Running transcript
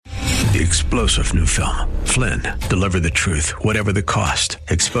The explosive new film, Flynn, deliver the truth, whatever the cost,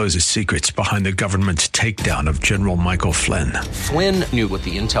 exposes secrets behind the government's takedown of General Michael Flynn. Flynn knew what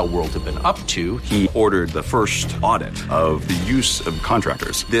the intel world had been up to. He ordered the first audit of the use of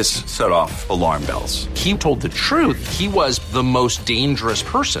contractors. This set off alarm bells. He told the truth. He was the most dangerous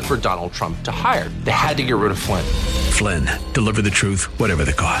person for Donald Trump to hire. They had to get rid of Flynn. Flynn, deliver the truth, whatever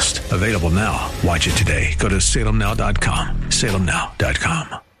the cost. Available now. Watch it today. Go to salemnow.com.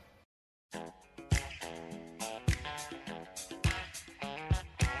 salemnow.com.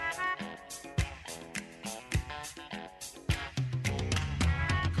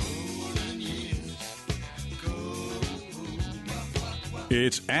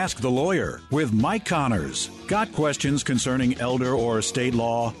 It's Ask the Lawyer with Mike Connors. Got questions concerning elder or estate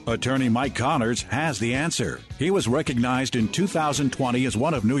law? Attorney Mike Connors has the answer. He was recognized in 2020 as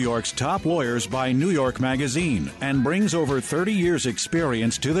one of New York's top lawyers by New York Magazine and brings over 30 years'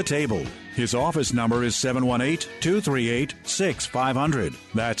 experience to the table. His office number is 718-238-6500.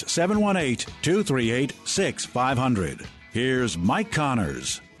 That's 718-238-6500. Here's Mike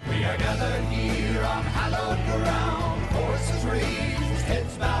Connors. We are gathered here on hallowed ground, horses raised,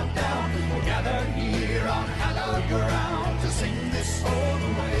 heads bowed down. We're gathered here on hallowed ground to sing this old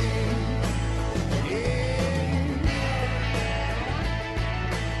way. Yeah.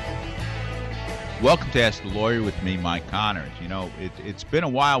 Welcome to Ask the Lawyer with me, Mike Connors. You know, it's been a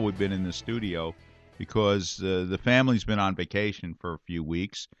while we've been in the studio because the family's been on vacation for a few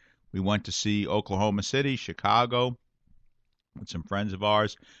weeks. We went to see Oklahoma City, Chicago, with some friends of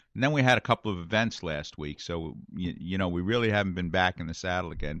ours. And then we had a couple of events last week. So, you know, we really haven't been back in the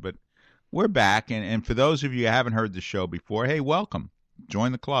saddle again. But we're back. And for those of you who haven't heard the show before, hey, welcome.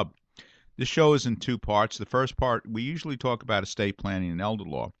 Join the club. This show is in two parts. The first part, we usually talk about estate planning and elder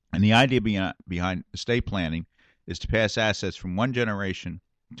law. And the idea behind estate planning is to pass assets from one generation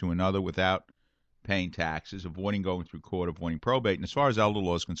to another without paying taxes, avoiding going through court, avoiding probate. And as far as elder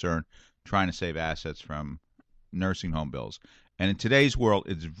law is concerned, trying to save assets from nursing home bills. And in today's world,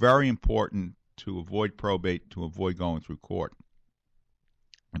 it's very important to avoid probate, to avoid going through court.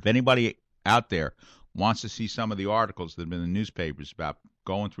 If anybody out there wants to see some of the articles that have been in the newspapers about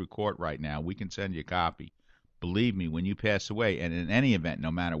going through court right now, we can send you a copy. Believe me, when you pass away, and in any event,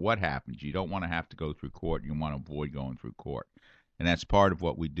 no matter what happens, you don't want to have to go through court. You want to avoid going through court. And that's part of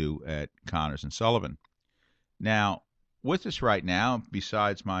what we do at Connors and Sullivan. Now, with us right now,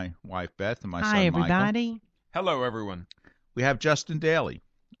 besides my wife Beth and my son Michael. Hi, everybody. Hello, everyone. We have Justin Daly.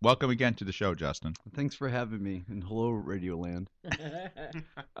 Welcome again to the show, Justin. Thanks for having me, and hello, Radio Land.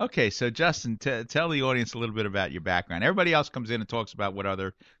 Okay, so Justin, tell the audience a little bit about your background. Everybody else comes in and talks about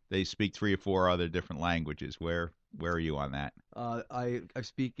they speak 3 or 4 other different languages. Where are you on that? I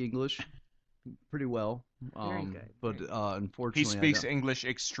speak English pretty well. Very good. But unfortunately, he speaks English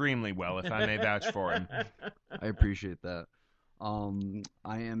extremely well, if I may vouch for him. I appreciate that.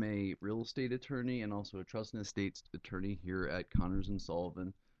 I am a real estate attorney and also a trust and estates attorney here at Connors and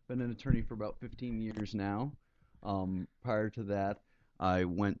Sullivan. Been an attorney for about 15 years now. Prior to that, I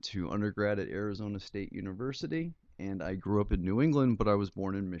went to undergrad at Arizona State University, and I grew up in New England, but I was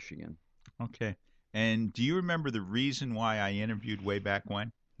born in Michigan. Okay. And do you remember the reason why I interviewed way back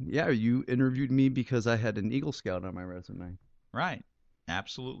when? Yeah, you interviewed me because I had an Eagle Scout on my resume. Right.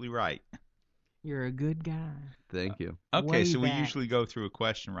 Absolutely right. You're a good guy. Thank you. Okay, Way so back. we usually go through a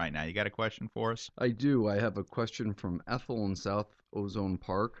question right now. You got a question for us? I do. I have a question from Ethel in South Ozone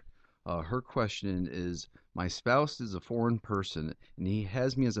Park. Her question is, my spouse is a foreign person, and he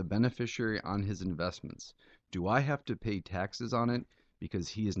has me as a beneficiary on his investments. Do I have to pay taxes on it because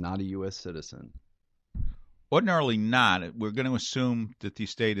he is not a U.S. citizen? Ordinarily not. We're going to assume that the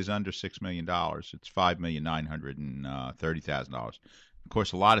estate is under $6 million. It's $5,930,000. Of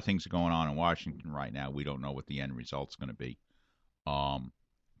course, a lot of things are going on in Washington right now. We don't know what the end result's going to be.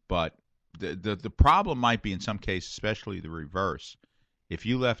 But the problem might be in some cases, especially the reverse. If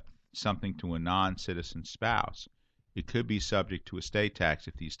you left something to a non-citizen spouse, it could be subject to estate tax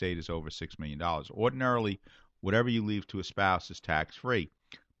if the estate is over $6 million. Ordinarily, whatever you leave to a spouse is tax-free.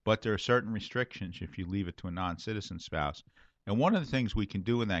 But there are certain restrictions if you leave it to a non-citizen spouse. And one of the things we can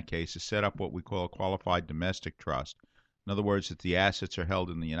do in that case is set up what we call a qualified domestic trust. In other words, if the assets are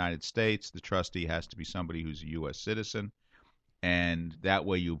held in the United States, the trustee has to be somebody who's a U.S. citizen, and that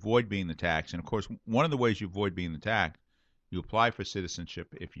way you avoid being the tax. And, of course, one of the ways you avoid being the tax, you apply for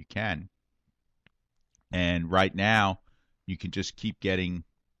citizenship if you can. And right now, you can just keep getting,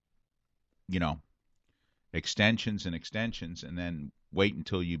 extensions and extensions, and then wait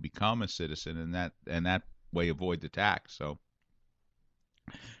until you become a citizen, and that way avoid the tax. So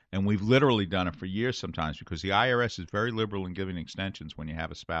And we've literally done it for years sometimes because the IRS is very liberal in giving extensions when you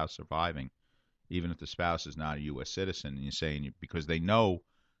have a spouse surviving, even if the spouse is not a U.S. citizen. And you're saying because they know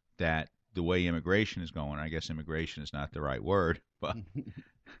that the way immigration is going, I guess immigration is not the right word, but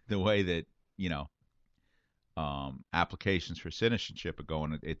the way that, applications for citizenship are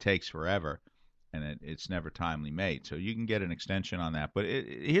going, it takes forever, and it's never timely made. So you can get an extension on that. But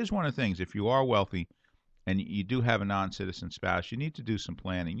here's one of the things. If you are wealthy and you do have a non-citizen spouse, you need to do some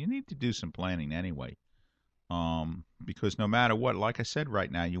planning. You need to do some planning anyway, because no matter what, like I said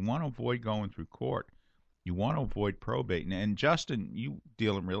right now, you want to avoid going through court. You want to avoid probate. And Justin, you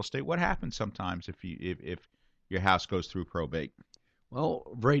deal in real estate. What happens sometimes if your house goes through probate? Well,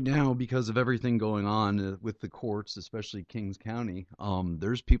 right now, because of everything going on with the courts, especially Kings County,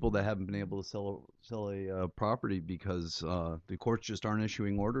 there's people that haven't been able to sell a property because the courts just aren't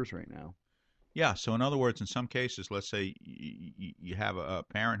issuing orders right now. Yeah. So in other words, in some cases, let's say you have a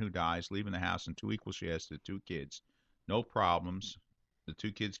parent who dies, leaving the house, and two equal shares to 2 kids, no problems. The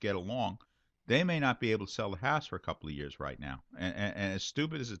 2 kids get along. They may not be able to sell the house for a couple of years right now. And as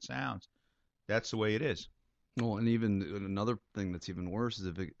stupid as it sounds, that's the way it is. Well, and even another thing that's even worse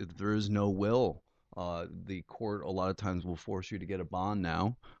is if there is no will, the court a lot of times will force you to get a bond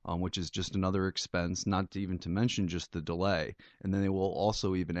now, which is just another expense, not to even to mention just the delay. And then they will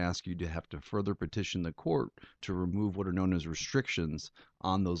also even ask you to have to further petition the court to remove what are known as restrictions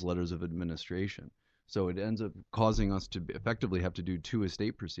on those letters of administration. So it ends up causing us to effectively have to do 2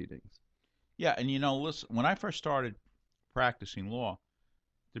 estate proceedings. Yeah, and listen, when I first started practicing law,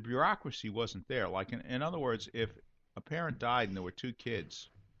 the bureaucracy wasn't there. Like, in other words, if a parent died and there were 2 kids,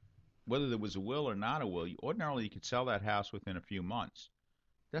 whether there was a will or not a will, ordinarily you could sell that house within a few months.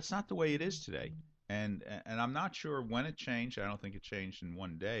 That's not the way it is today. And I'm not sure when it changed. I don't think it changed in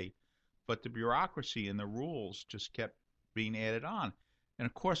one day. But the bureaucracy and the rules just kept being added on. And,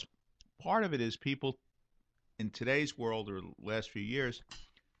 of course, part of it is people in today's world or the last few years,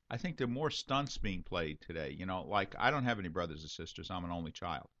 I think there are more stunts being played today. Like I don't have any brothers or sisters. I'm an only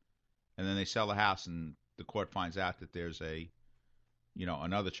child. And then they sell the house and the court finds out that there's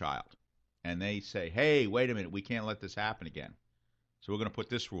another child. And they say, hey, wait a minute, we can't let this happen again. So we're going to put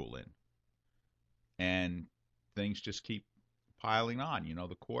this rule in. And things just keep piling on.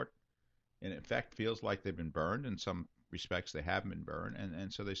 The court, in effect, feels like they've been burned. In some respects, they haven't been burned.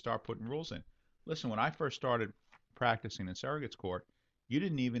 And so they start putting rules in. Listen, when I first started practicing in surrogates court, you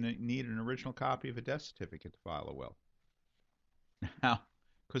didn't even need an original copy of a death certificate to file a will. Now,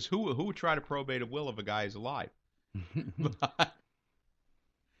 because who would try to probate a will if a guy is alive? But,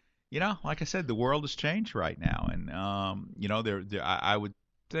 like I said, the world has changed right now, and I would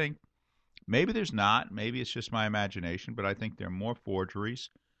think maybe there's not, maybe it's just my imagination, but I think there are more forgeries,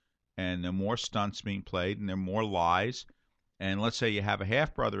 and there are more stunts being played, and there are more lies. And let's say you have a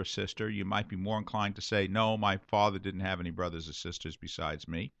half-brother or sister, you might be more inclined to say, no, my father didn't have any brothers or sisters besides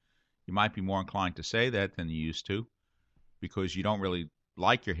me. You might be more inclined to say that than you used to because you don't really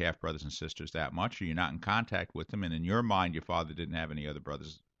like your half-brothers and sisters that much, or you're not in contact with them, and in your mind your father didn't have any other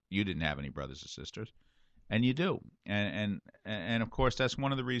brothers. You didn't have any brothers or sisters, and you do. And of course, that's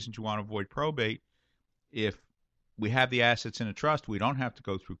one of the reasons you want to avoid probate. If we have the assets in a trust, we don't have to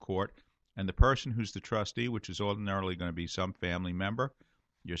go through court. And the person who's the trustee, which is ordinarily going to be some family member,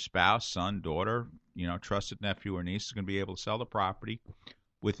 your spouse, son, daughter, trusted nephew or niece, is going to be able to sell the property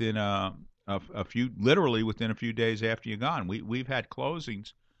within literally within a few days after you're gone. We've had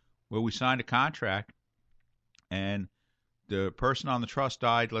closings where we signed a contract and the person on the trust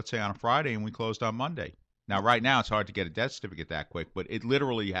died, let's say on a Friday, and we closed on Monday. Now, right now, it's hard to get a death certificate that quick, but it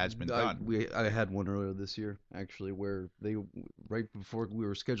literally has been done. I had one earlier this year, actually, where right before we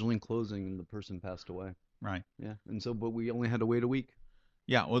were scheduling closing, and the person passed away. Right. Yeah, but we only had to wait a week.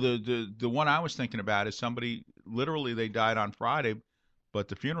 Yeah, well, the one I was thinking about is somebody, literally, they died on Friday, but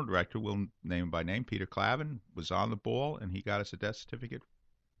the funeral director, we'll name him by name, Peter Clavin, was on the ball, and he got us a death certificate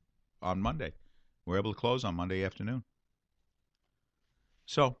on Monday. We were able to close on Monday afternoon.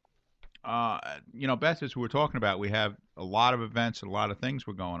 So, Beth, as we were talking about, we have a lot of events and a lot of things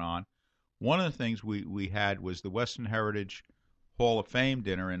were going on. One of the things we had was the Western Heritage Hall of Fame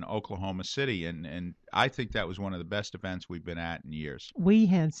dinner in Oklahoma City, and I think that was one of the best events we've been at in years. We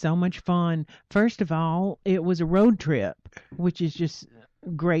had so much fun. First of all, it was a road trip, which is just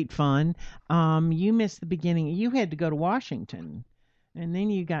great fun. You missed the beginning. You had to go to Washington, and then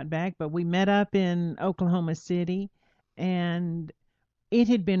you got back, but we met up in Oklahoma City, and it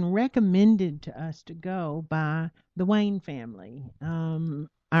had been recommended to us to go by the Wayne family. Our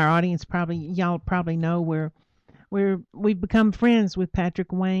audience y'all probably know we've become friends with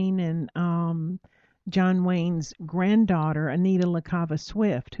Patrick Wayne, and John Wayne's granddaughter, Anita LaCava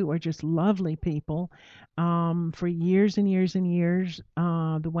Swift, who are just lovely people. For years and years and years,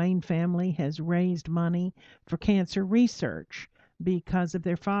 the Wayne family has raised money for cancer research because of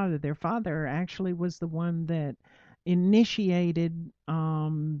their father. Their father actually was the one that initiated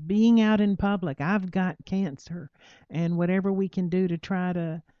being out in public. I've got cancer, and whatever we can do to try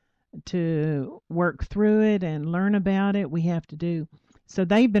to work through it and learn about it, we have to do. So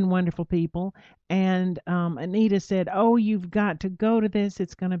they've been wonderful people. And Anita said, "Oh, you've got to go to this.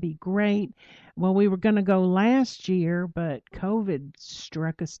 It's going to be great." Well, we were going to go last year, but COVID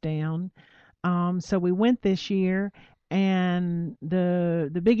struck us down. So we went this year, and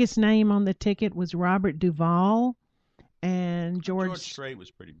the biggest name on the ticket was Robert Duvall. And George Strait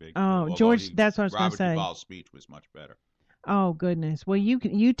was pretty big. Oh, George, that's what I was going to say. Robert Duvall's speech was much better. Oh, goodness. Well,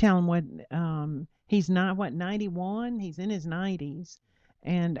 you tell him what, he's not, 91? He's in his 90s.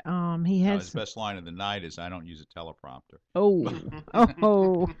 And he has... his best line of the night is, "I don't use a teleprompter."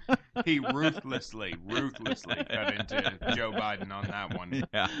 Oh. He ruthlessly cut into Joe Biden on that one.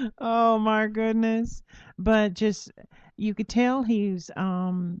 Yeah. Oh, my goodness. But just, you could tell he's,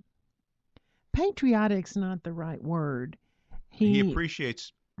 patriotic's not the right word. He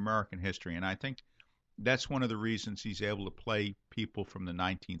appreciates American history, and I think that's one of the reasons he's able to play people from the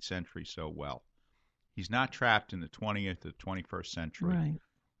 19th century so well. He's not trapped in the 20th or 21st century. Right.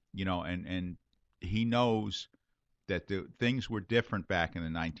 You know, and he knows that the things were different back in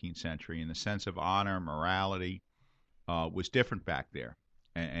the 19th century, and the sense of honor, morality was different back there.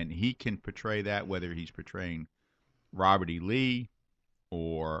 And he can portray that, whether he's portraying Robert E. Lee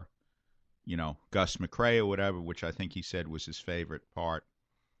or, you know, Gus McCrae or whatever, which I think he said was his favorite part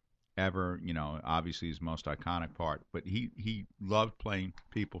ever, you know, obviously his most iconic part. But he loved playing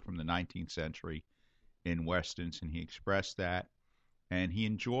people from the 19th century in Westerns, and he expressed that. And he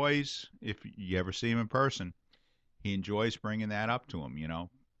enjoys, if you ever see him in person, he enjoys bringing that up to him, you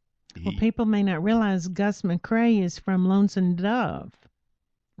know. Well, people may not realize Gus McCrae is from Lonesome Dove.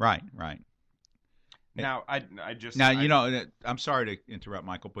 Right. Now, I'm sorry to interrupt,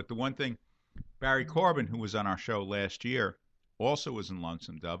 Michael, but the one thing, Barry Corbin, who was on our show last year, also was in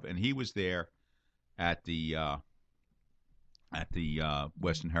Lonesome Dove, and he was there at the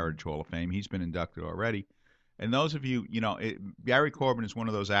Western Heritage Hall of Fame. He's been inducted already. And those of you, you know, Barry Corbin is one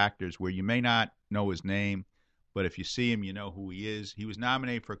of those actors where you may not know his name, but if you see him, you know who he is. He was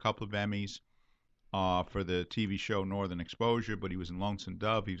nominated for a couple of Emmys for the TV show Northern Exposure, but he was in Lonesome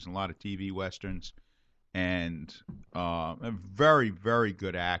Dove. He was in a lot of TV Westerns, and a very, very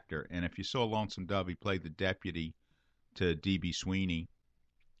good actor. And if you saw Lonesome Dove, he played the deputy to D.B. Sweeney,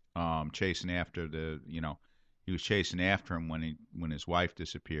 chasing after he was chasing after him when his wife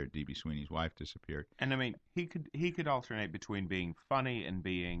disappeared. D.B. Sweeney's wife disappeared. And I mean, he could alternate between being funny and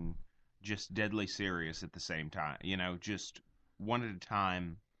being just deadly serious at the same time. You know, just one at a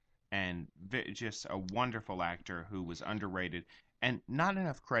time, and just a wonderful actor who was underrated. And not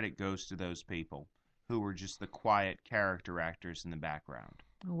enough credit goes to those people who were just the quiet character actors in the background.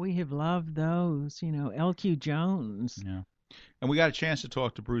 We have loved those, you know, L.Q. Jones. Yeah. And we got a chance to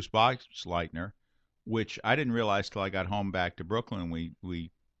talk to Bruce Boxleitner, which I didn't realize till I got home back to Brooklyn.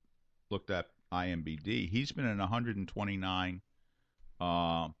 We looked at IMDb. He's been in 129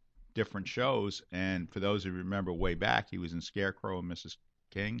 different shows, and for those who remember way back, he was in Scarecrow and Mrs.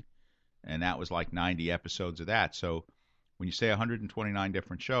 King, and that was like 90 episodes of that. So when you say 129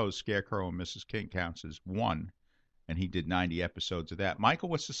 different shows, Scarecrow and Mrs. King counts as one, and he did 90 episodes of that. Michael,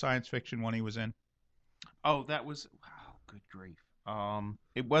 what's the science fiction one he was in? Oh, that was, wow, good grief.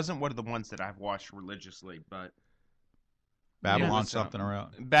 It wasn't one of the ones that I've watched religiously, but Babylon something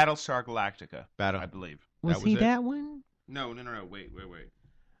around. Battlestar Galactica, I believe. Was he that one? No. Wait.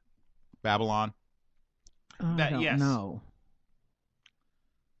 Babylon. Yes. No.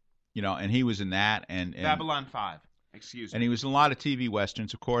 You know, and he was in that, and Babylon 5. Excuse me. And he was in a lot of TV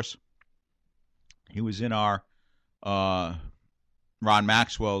Westerns, of course. He was in our Ron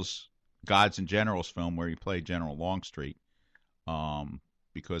Maxwell's Gods and Generals film where he played General Longstreet,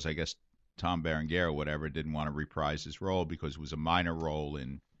 because I guess Tom Berenger or whatever didn't want to reprise his role because it was a minor role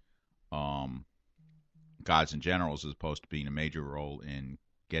in Gods and Generals as opposed to being a major role in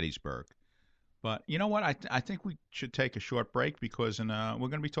Gettysburg. But you know what? I think we should take a short break because we're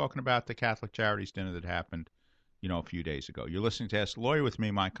going to be talking about the Catholic Charities dinner that happened, you know, a few days ago. You're listening to Ask the Lawyer with me,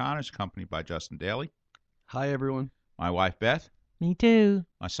 Mike Connors, accompanied by Justin Daly. Hi, everyone. My wife, Beth. Me too.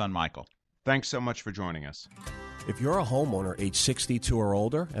 My son, Michael. Thanks so much for joining us. If you're a homeowner age 62 or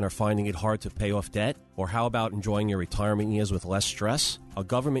older and are finding it hard to pay off debt, or how about enjoying your retirement years with less stress? A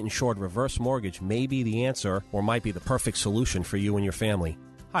government-insured reverse mortgage may be the answer or might be the perfect solution for you and your family.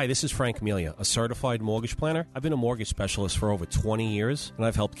 Hi, this is Frank Melia, a certified mortgage planner. I've been a mortgage specialist for over 20 years, and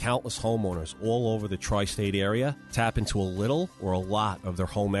I've helped countless homeowners all over the tri-state area tap into a little or a lot of their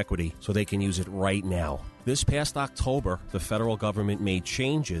home equity so they can use it right now. This past October, the federal government made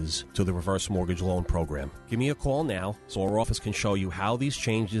changes to the reverse mortgage loan program. Give me a call now so our office can show you how these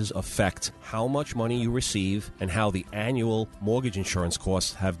changes affect how much money you receive and how the annual mortgage insurance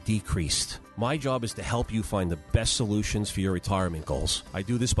costs have decreased. My job is to help you find the best solutions for your retirement goals. I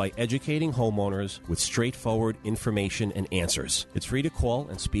do this by educating homeowners with straightforward information and answers. It's free to call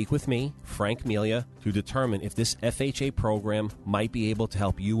and speak with me, Frank Melia, to determine if this FHA program might be able to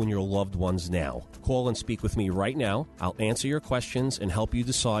help you and your loved ones now. Call and speak with me right now. I'll answer your questions and help you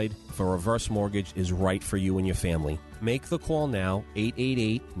decide if a reverse mortgage is right for you and your family. Make the call now,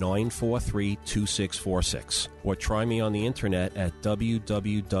 888-943-2646, or try me on the internet at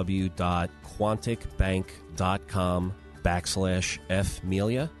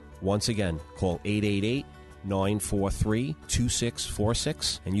www.quanticbank.com/fmelia. Once again, call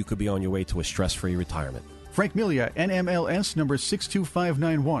 888-943-2646, and you could be on your way to a stress-free retirement. Frank Melia, NMLS number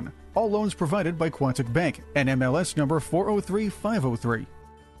 62591. All loans provided by Quantic Bank, NMLS number 403503.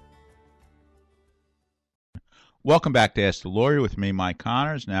 Welcome back to Ask the Lawyer with me, Mike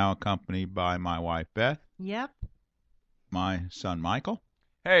Connors, now accompanied by my wife, Beth. Yep. My son, Michael.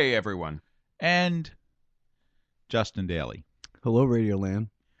 Hey, everyone. And Justin Daly. Hello, Radio Land.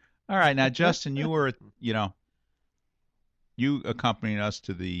 All right. Now, Justin, you were, you accompanied us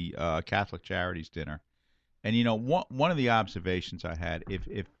to the Catholic Charities dinner. And, one of the observations I had,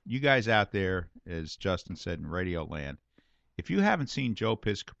 if you guys out there, as Justin said in Radio Land, if you haven't seen Joe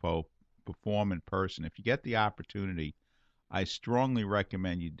Piscopo perform in person, if you get the opportunity, I strongly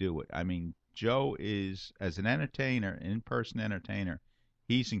recommend you do it. I mean, Joe is, as an entertainer, in-person entertainer,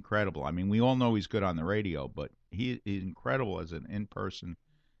 he's incredible. I mean, we all know he's good on the radio, but he's incredible as an in-person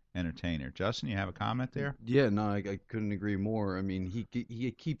entertainer. Justin, you have a comment there? Yeah, no, I couldn't agree more. I mean, he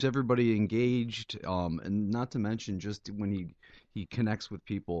keeps everybody engaged, and not to mention just when he connects with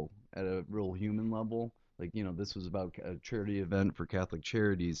people at a real human level. Like, this was about a charity event for Catholic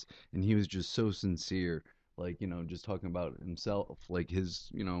Charities, and he was just so sincere, like, just talking about himself, like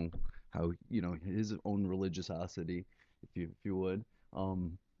his, how, his own religiosity, if you would.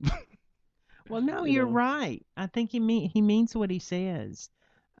 Well, no, you're right. I think he means what he says.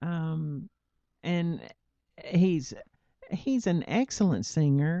 And he's an excellent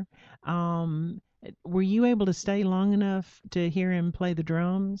singer. Were you able to stay long enough to hear him play the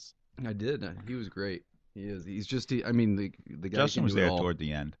drums? I did. He was great. He is. He's just. The guy. Justin was there toward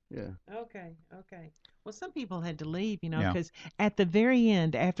the end. Yeah. Okay. Well, some people had to leave, because at the very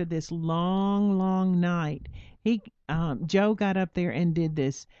end, after this long, long night, Joe got up there and did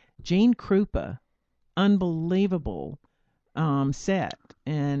this Gene Krupa, unbelievable set,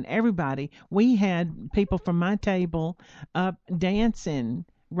 and we had people from my table up dancing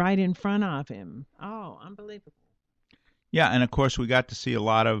right in front of him. Oh, unbelievable. Yeah, and of course we got to see a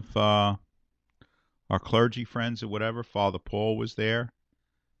lot of our clergy friends or whatever. Father Paul was there.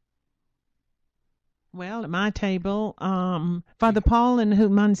 Well, at my table, Father Paul and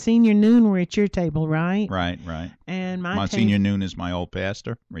Monsignor Noon were at your table, right? Right. And Monsignor Noon is my old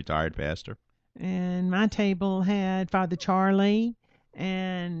pastor, retired pastor. And my table had Father Charlie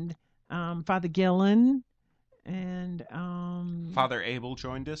and Father Gillen and Father Abel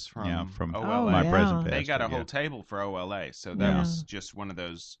joined us from OLA. My present pastor. They got a whole table for OLA, so that was just one of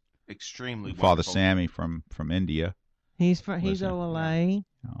those extremely Father wonderful. Sammy from India. He's OLA.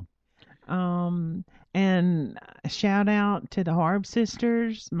 And shout out to the Harb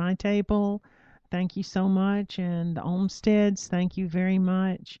sisters, my table. Thank you so much, and the Olmsteads, thank you very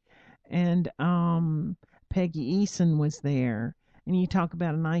much. And Peggy Eason was there, and you talk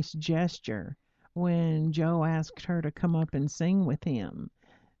about a nice gesture when Joe asked her to come up and sing with him.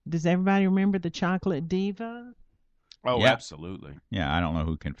 Does everybody remember the Chocolate Diva? Oh, yeah. Absolutely. Yeah, I don't know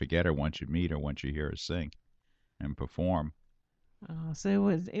who can forget her once you meet her, once you hear her sing and perform. So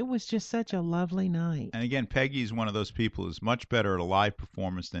it was just such a lovely night. And again, Peggy's one of those people who's much better at a live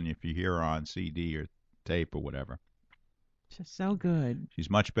performance than if you hear her on CD or tape or whatever. Just so good.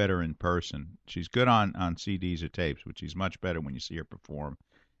 She's much better in person. She's good on CDs or tapes, but she's much better when you see her perform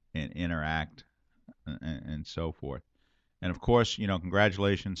and interact and so forth. And, of course,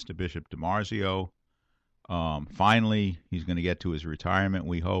 congratulations to Bishop DiMarzio. Finally, he's going to get to his retirement,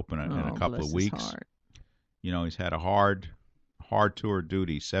 we hope, in a couple of weeks. He's had a hard tour of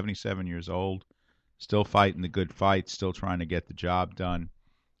duty, 77 years old, still fighting the good fight, still trying to get the job done.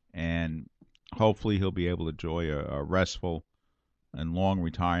 And hopefully he'll be able to enjoy a restful and long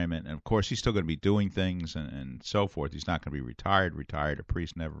retirement. And, of course, he's still going to be doing things and so forth. He's not going to be retired. A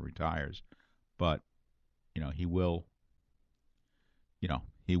priest never retires. But, he will,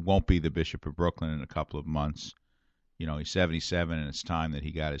 he won't be the Bishop of Brooklyn in a couple of months. He's 77, and it's time that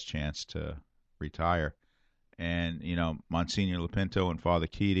he got his chance to retire. And, Monsignor Lopinto and Father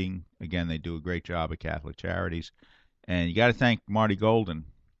Keating, again, they do a great job at Catholic Charities. And you got to thank Marty Golden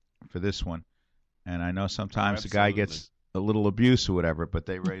for this one. And I know sometimes the guy gets a little abuse or whatever, but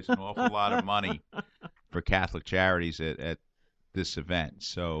they raise an awful lot of money for Catholic Charities at this event.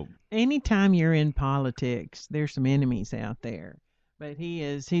 So anytime you're in politics, there's some enemies out there. But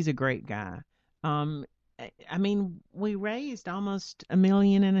he's a great guy. I mean, we raised almost $1.5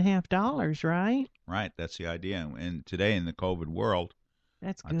 million, right? Right, that's the idea. And today in the COVID world,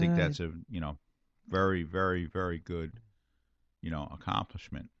 that's good. I think that's a very, very, very good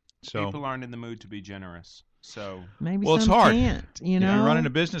accomplishment. So people aren't in the mood to be generous. So maybe it's hard. Can't, you're running a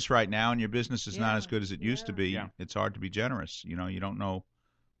business right now, and your business is not as good as it used to be. Yeah. It's hard to be generous. You don't know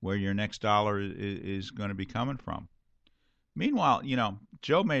where your next dollar is going to be coming from. Meanwhile,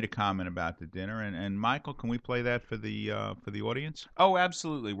 Joe made a comment about the dinner, and Michael, can we play that for the audience? Oh,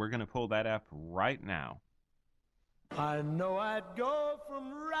 absolutely. We're going to pull that up right now. I know I'd go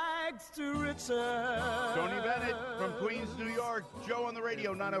from rags to riches. Tony Bennett from Queens, New York. Joe on the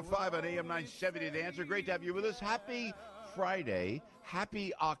radio, 905 on AM 970. The Answer. Great to have you with us. Happy Friday.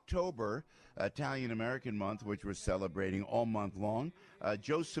 Happy October, Italian-American month, which we're celebrating all month long.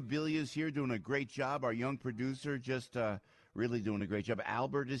 Joe Sibilia is here doing a great job. Our young producer just really doing a great job.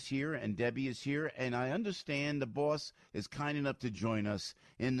 Albert is here and Debbie is here. And I understand the boss is kind enough to join us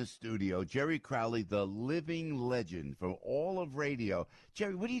in the studio. Jerry Crowley, the living legend from all of radio.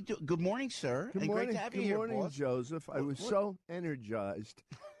 Jerry, what do you do? Good morning, sir. Good and morning, great to have you good here, morning, boss. Joseph. I was so energized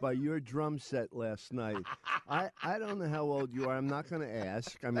by your drum set last night. I don't know how old you are. I'm not going to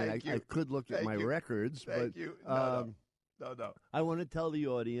ask. I mean, I could look at my records. Thank but, you. No. I want to tell the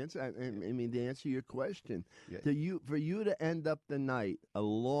audience, I mean, to answer your question, for you to end up the night, a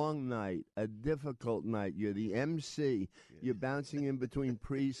long night, a difficult night, you're the MC, you're bouncing in between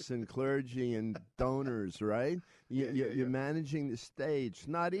priests and clergy and donors, right? You're managing the stage. It's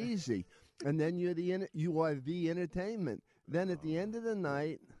not easy. And then you are the entertainment. Then at the end of the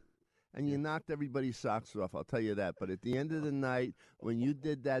night, and you knocked everybody's socks off, I'll tell you that. But at the end of the night, when you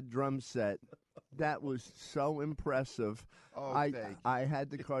did that drum set, that was so impressive. I had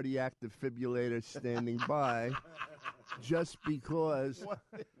the cardiac defibrillator standing by just because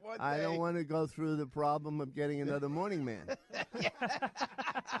I don't want to go through the problem of getting another Morning Man.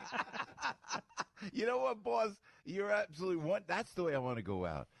 You know what, boss? You're absolutely one. That's the way I want to go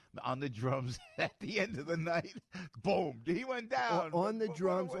out. On the drums at the end of the night. Boom. He went down. On the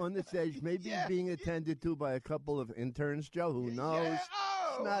drums, on the stage, maybe being attended to by a couple of interns, Joe, who knows?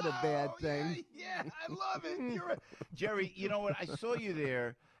 It's not a bad thing. Yeah, I love it. You're right. Jerry, you know what? I saw you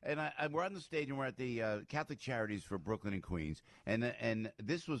there. And we're on the stage, and we're at the Catholic Charities for Brooklyn and Queens. And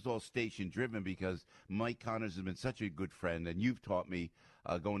this was all station-driven because Mike Connors has been such a good friend, and you've taught me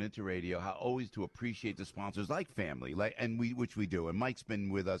going into radio how always to appreciate the sponsors like family, which we do. And Mike's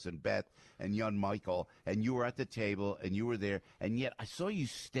been with us, and Beth, and young Michael, and you were at the table, and you were there. And yet I saw you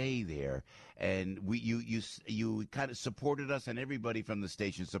stay there, and you kind of supported us, and everybody from the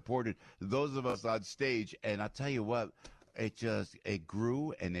station supported those of us on stage. And I'll tell you what. It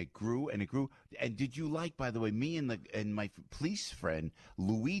grew and it grew and it grew. And did you like, by the way, me and my police friend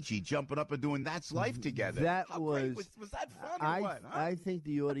Luigi jumping up and doing That's Life together? That was that fun? Or what? Huh? I think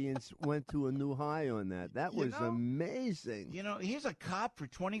the audience went to a new high on that. That was amazing. You know, here's a cop for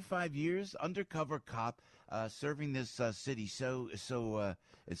 25 years, undercover cop, serving this city. So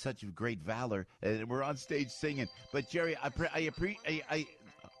it's such a great valor. And we're on stage singing. But Jerry, I appreciate.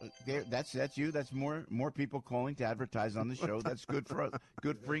 That's you. That's more people calling to advertise on the show. That's good for us.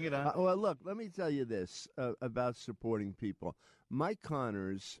 Good, bring it on. Well, look, let me tell you this about supporting people. Mike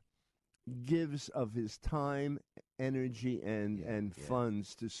Connors gives of his time, energy, and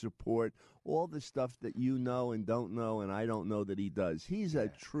funds to support all the stuff that you know and don't know, and I don't know that he does. He's a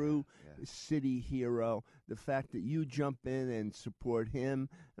true city hero. The fact that you jump in and support him,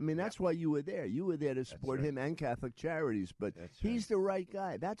 I mean, that's why you were there. You were there to support him and Catholic Charities, but he's the right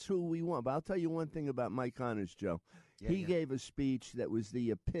guy. That's who we want. But I'll tell you one thing about Mike Connors, Joe. He gave a speech that was the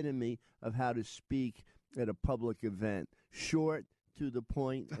epitome of how to speak at a public event. Short, to the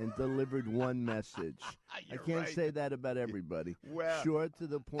point, and delivered one message. I can't say that about everybody. Well, short, to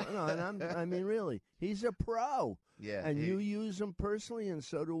the point. No, and I mean, really, he's a pro. Yeah, and you use him personally, and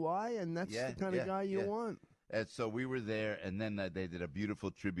so do I, and that's the kind of guy you want. And so we were there, and then they did a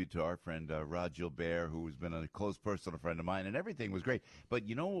beautiful tribute to our friend Rod Gilbert, who has been a close personal friend of mine, and everything was great. But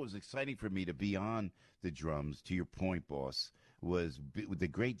you know what was exciting for me to be on the drums, to your point, boss, was with the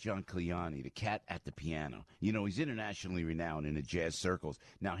great John Cleani, the cat at the piano. You know, he's internationally renowned in the jazz circles.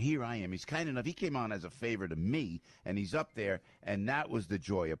 Now, here I am. He's kind enough. He came on as a favor to me, and he's up there, and that was the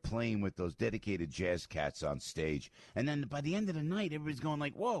joy of playing with those dedicated jazz cats on stage. And then by the end of the night, everybody's going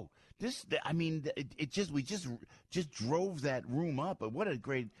like, whoa. We just drove that room up. But what a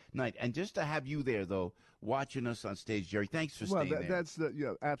great night. And just to have you there, though, watching us on stage, Jerry, thanks for staying there.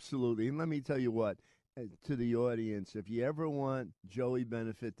 Absolutely. And let me tell you what. To the audience, if you ever want Joey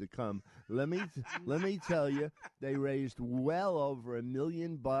Benefit to come, let me tell you, they raised well over $1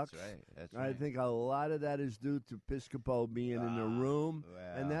 million. That's right. I think a lot of that is due to Piscopo being in the room,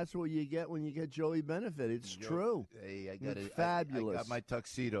 and that's what you get when you get Joey Benefit. It's true. Hey, it's fabulous. I got my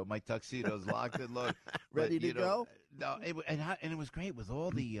tuxedo. My tuxedo's locked and loaded. Ready to go? No, and it was great with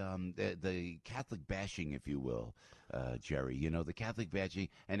all the Catholic bashing, if you will, Jerry. You know, the Catholic bashing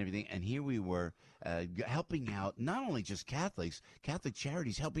and everything. And here we were helping out not only just Catholics, Catholic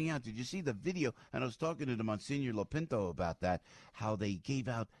Charities helping out. Did you see the video? And I was talking to the Monsignor Lopinto about that, how they gave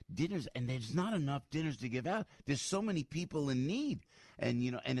out dinners, and there's not enough dinners to give out. There's so many people in need. And,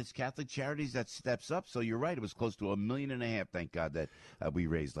 you know, and it's Catholic Charities that steps up. So you're right. It was close to $1.5 million, thank God, that we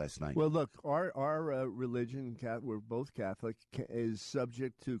raised last night. Well, look, our religion, we're both Catholic, is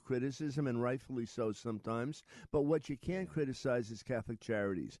subject to criticism, and rightfully so sometimes. But what you can't criticize is Catholic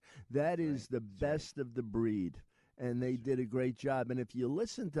Charities. That is the best of the breed. And they did a great job. And if you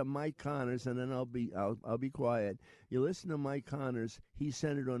listen to Mike Connors, and then I'll be quiet. You listen to Mike Connors, he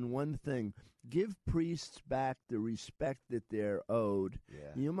centered on one thing: give priests back the respect that they're owed.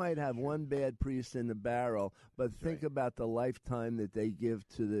 Yeah. You might have one bad priest in the barrel, but think about the lifetime that they give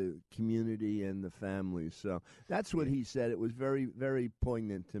to the community and the families. So that's what he said. It was very, very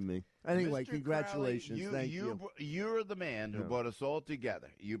poignant to me. Anyway, Mr. congratulations. Crowley, Thank you. You're the man who brought us all together.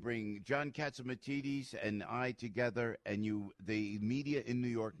 You bring John Catsimatidis and I together, and the media in New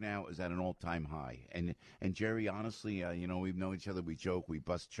York now is at an all-time high. And Jerry, honestly, you know, we've known each other. We joke. We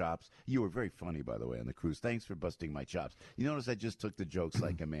bust chops. You were very funny, by the way, on the cruise. Thanks for busting my chops. You notice I just took the jokes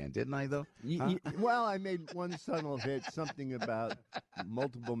like a man, didn't I, though? Well, I made one subtle hit, something about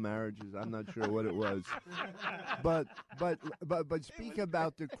multiple marriages. I'm not sure what it was. But speak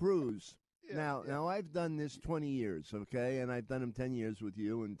about the cruise. Now I've done this 20 years, okay, and I've done them 10 years with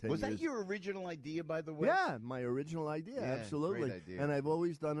you and 10 Was years. that your original idea, by the way? Yeah, my original idea, absolutely. Great idea. And I've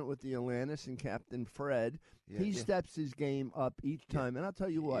always done it with the Atlantis and Captain Fred. He steps his game up each time, and I'll tell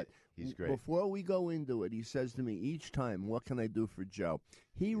you what. He's great. Before we go into it, he says to me each time, "What can I do for Joe?"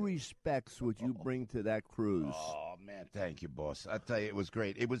 He respects what you bring to that cruise. Oh, man, thank you, boss. I tell you, it was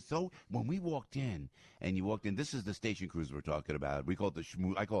great. It was so, when we walked in, and you walked in, this is the station cruise we're talking about. We call it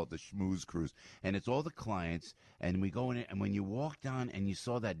I call it the schmooze cruise. And it's all the clients, and we go in it, and when you walked on and you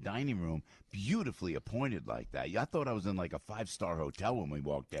saw that dining room, beautifully appointed like that. I thought I was in like a 5-star hotel when we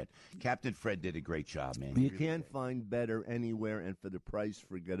walked in. Captain Fred did a great job, man. You can't find better anywhere, and for the price,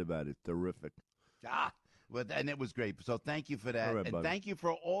 forget about it. Terrific. Well, and it was great. So thank you for that. All right, and buddy. thank you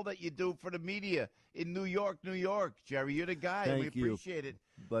for all that you do for the media in New York, Jerry. You're the guy. Thank we you. Appreciate it.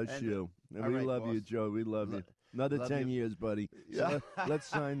 Bless you. And all we right, love boss. you, Joe. We love you. Another love 10 you. years, buddy. So let's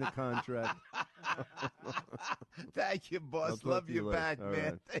sign the contract. Thank you, boss. I'll talk Love to you later. back, All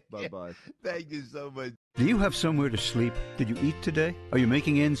man. right. Bye-bye. Thank you so much. Do you have somewhere to sleep? Did you eat today? Are you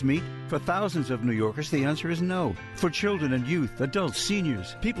making ends meet? For thousands of New Yorkers, the answer is no. For children and youth, adults,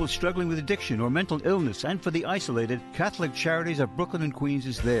 seniors, people struggling with addiction or mental illness, and for the isolated, Catholic Charities of Brooklyn and Queens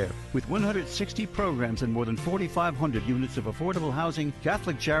is there. With 160 programs and more than 4,500 units of affordable housing,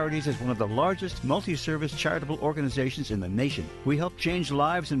 Catholic Charities is one of the largest multi-service charitable organizations in the nation. We help change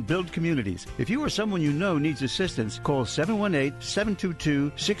lives and build communities. If you or someone you know needs assistance, call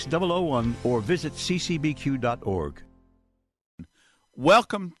 718-722-6001 or visit ccbq.org.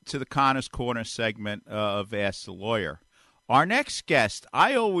 Welcome to the Connors Corner segment of Ask the Lawyer. Our next guest,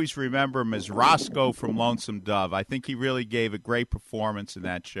 I always remember him as Roscoe from Lonesome Dove. I think he really gave a great performance in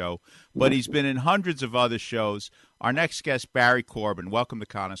that show, but he's been in hundreds of other shows. Our next guest, Barry Corbin. Welcome to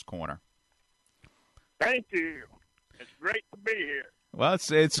Connors Corner. Thank you. It's great to be here. Well,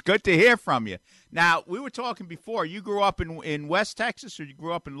 it's good to hear from you. Now, we were talking before. You grew up in West Texas, or you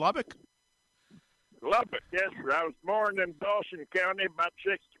grew up in Lubbock? Lubbock, yes, sir. I was born in Dawson County, about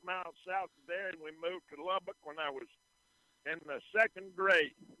 60 miles south of there, and we moved to Lubbock when I was in the second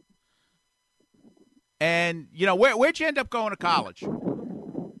grade. And, you know, where'd you end up going to college?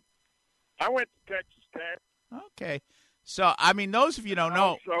 I went to Texas Tech. Okay. So, I mean, those of you don't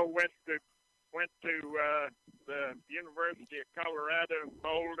know. Also went to the University of Colorado in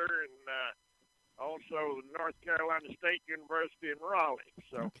Boulder, and also the North Carolina State University in Raleigh.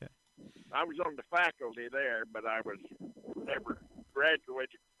 So I was on the faculty there, but I was never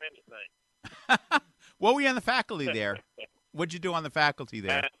graduated from anything. What were you on the faculty there? What'd you do on the faculty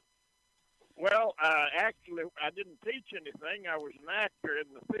there? Well, actually, I didn't teach anything. I was an actor in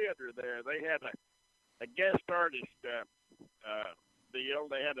the theater there. They had a guest artist deal.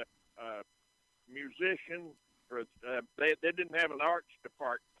 They had a musician. They didn't have an arts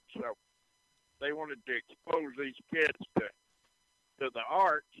department, so they wanted to expose these kids to the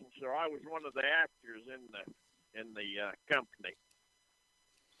arts, and so I was one of the actors in the company.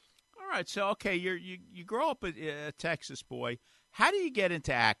 All right, so okay, you grow up a Texas boy. How do you get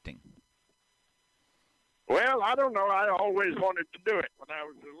into acting? Well, I don't know. I always wanted to do it. When I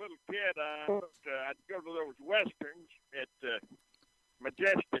was a little kid, I'd go to those westerns at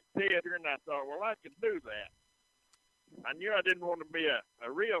Majestic Theater, and I thought, well, I could do that. I knew I didn't want to be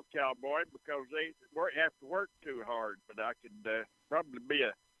a real cowboy because they have to work too hard, but I could probably be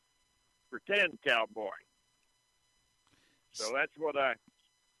a pretend cowboy. So that's what I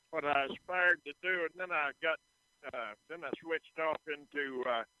aspired to do, and then I switched off into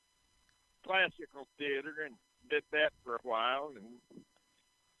classical theater and did that for a while, and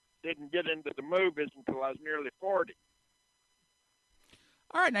didn't get into the movies until I was nearly 40.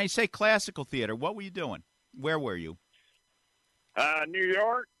 All right, now you say classical theater. What were you doing? Where were you? New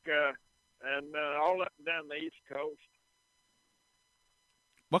York, and all up and down the East Coast.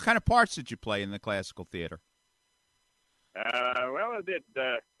 What kind of parts did you play in the classical theater? Well, I did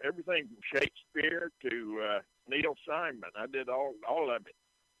everything from Shakespeare to Neil Simon. I did all of it.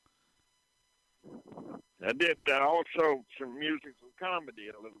 I did also some musical comedy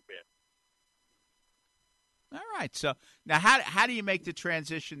a little bit. All right. So now how do you make the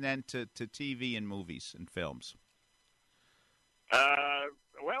transition then to TV and movies and films?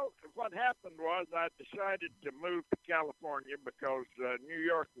 Well, what happened was I decided to move to California because New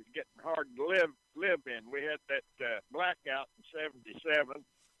York was getting hard to live in. We had that blackout in '77,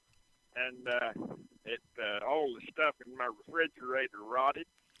 and all the stuff in my refrigerator rotted.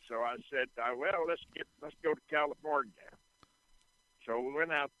 So I said, well, let's go to California. So we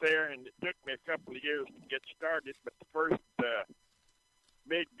went out there, and it took me a couple of years to get started. But the first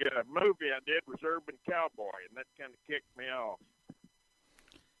big movie I did was Urban Cowboy, and that kind of kicked me off.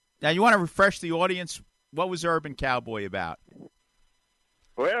 Now, you want to refresh the audience? What was Urban Cowboy about?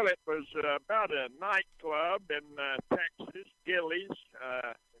 Well, it was about a nightclub in Texas, Gillies.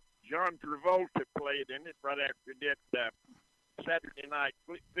 John Travolta played in it right after he did Saturday Night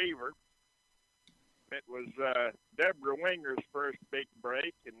Fever. It was Deborah Winger's first big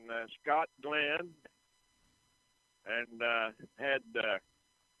break, and Scott Glenn, and had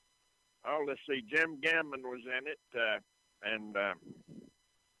let's see, Jim Gammon was in it, and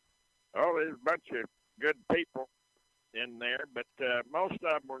there's a bunch of good people in there, but most of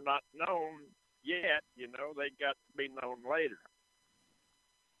them were not known yet. You know, they got to be known later.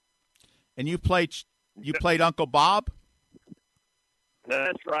 And you played Uncle Bob?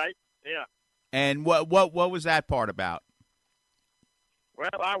 That's right. Yeah. And what was that part about? Well,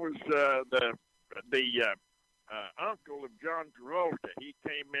 I was the uncle of John Travolta. He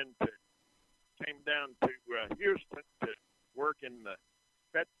came down to Houston to work in the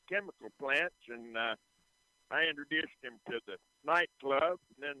petrochemical plants, and I introduced him to the nightclub.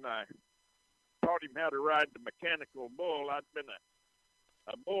 And then I taught him how to ride the mechanical bull. I'd been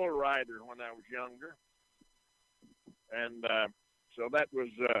a bull rider when I was younger, and so that was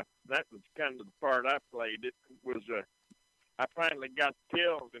kind of the part I played. It was I finally got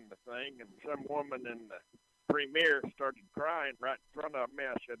killed in the thing, and some woman in the premiere started crying right in front of me.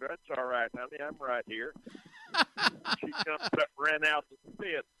 I said, "That's all right, honey. I'm right here." She jumped up, ran out to the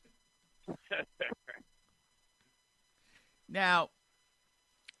pit. Now,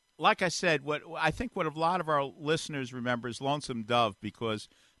 like I said, what a lot of our listeners remember is Lonesome Dove, because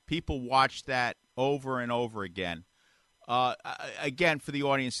people watch that over and over again. Again, for the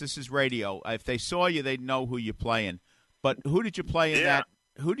audience, this is radio. If they saw you, they'd know who you're playing. But who did you play in that?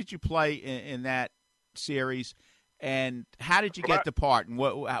 Who did you play in that series? And how did you get the part? And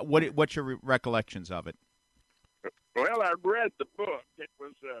what's your recollections of it? Well, I read the book. It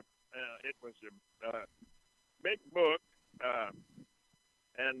was a big book,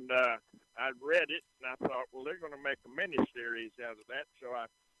 and I read it, and I thought, well, they're going to make a miniseries out of that. So I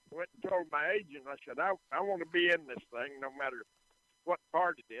went and told my agent. I said, I want to be in this thing, no matter what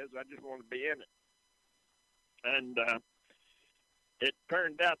part it is. I just want to be in it. And it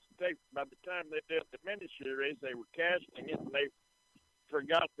turned out that by the time they did the miniseries, they were casting it, and they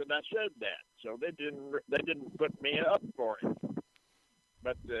forgot that I said that, so they didn't put me up for it.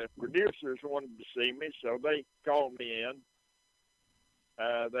 But the producers wanted to see me, so they called me in.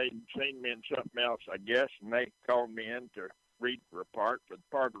 They'd seen me in something else, I guess, and they called me in to read for the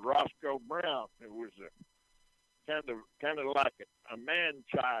part of Roscoe Brown, who was a kind of like a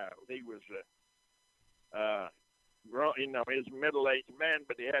man-child. He was he was a middle-aged man,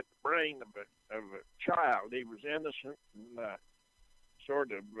 but he had the brain of a child. He was innocent and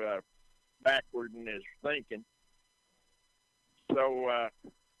sort of backward in his thinking. So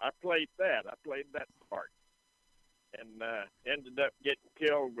I played that. I played that part, and ended up getting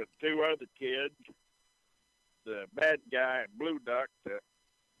killed with two other kids. The bad guy, Blue Duck,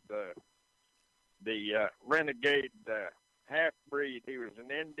 the renegade half-breed. He was an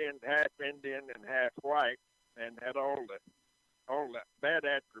Indian, half Indian, and half white, and had all the bad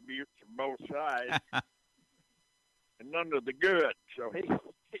attributes of both sides, and none of the good. So he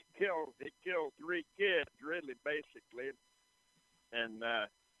killed three kids, really, basically, and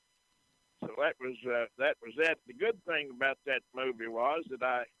so that was that. The good thing about that movie was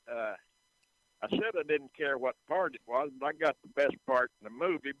that I said I didn't care what part it was, but I got the best part in the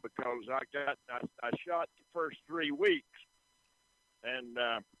movie because I shot the first 3 weeks, and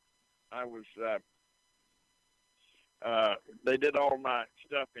I was they did all my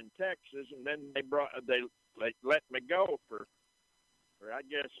stuff in Texas, and then they let me go for I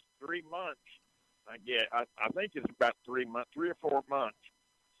guess 3 months. I think it's about 3 months, 3 or 4 months,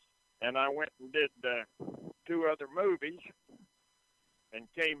 and I went and did 2 other movies. And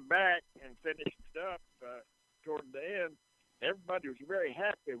came back and finished it up toward the end. Everybody was very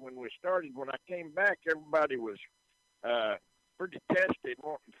happy when we started. When I came back, everybody was pretty testy,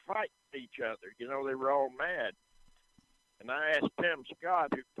 wanting to fight each other. You know, they were all mad. And I asked Tim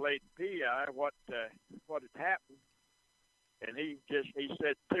Scott, who played P.I., what had happened. And he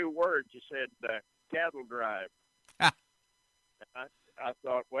said 2 words. He said, cattle drive. And I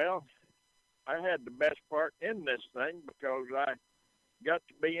thought, well, I had the best part in this thing because I got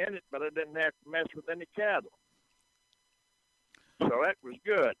to be in it, but I didn't have to mess with any cattle. So that was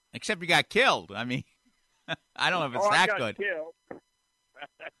good. Except you got killed. I mean, I don't know if it's that I got good. Killed.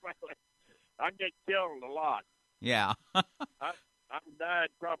 I get killed a lot. Yeah. I've died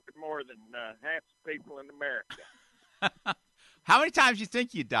probably more than half the people in America. How many times do you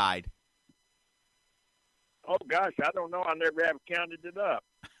think you died? Oh, gosh, I don't know. I never have counted it up.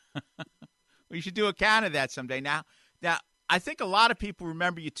 Well, you should do a count of that someday. Now, I think a lot of people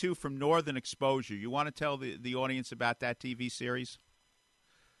remember you, too, from Northern Exposure. You want to tell the audience about that TV series?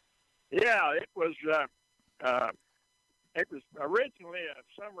 Yeah, it was originally a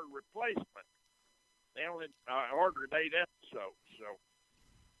summer replacement. They only ordered 8 episodes, so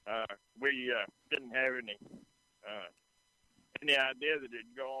we didn't have any idea that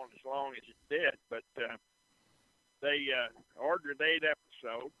it'd go on as long as it did. But they ordered 8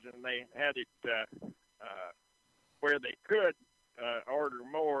 episodes, and they had it where they could order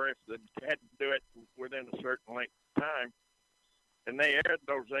more if they had to do it within a certain length of time. And they aired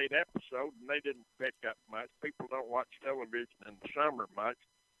those 8 episodes, and they didn't pick up much. People don't watch television in the summer much.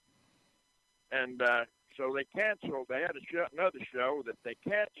 And so they canceled. They had another show that they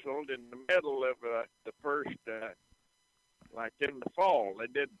canceled in the middle of the first, like in the fall.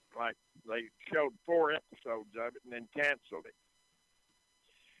 They showed 4 episodes of it and then canceled it.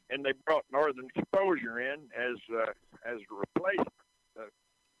 And they brought Northern Exposure in as a replacement. The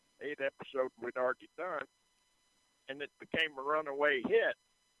 8 episodes we'd already done, and it became a runaway hit.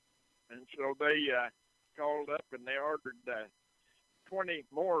 And so they called up and they ordered 20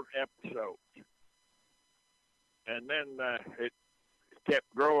 more episodes. And then it kept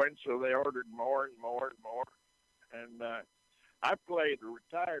growing, so they ordered more and more and more. And I played a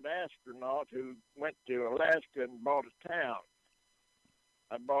retired astronaut who went to Alaska and bought a town.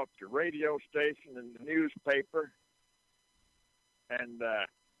 I bought the radio station and the newspaper, and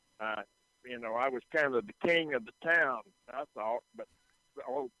I was kind of the king of the town, I thought, but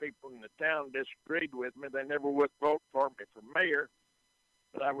all the people in the town disagreed with me. They never would vote for me for mayor,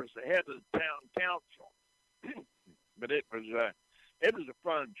 but I was the head of the town council. But it was a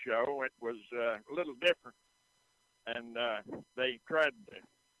fun show. It was a little different, and they tried to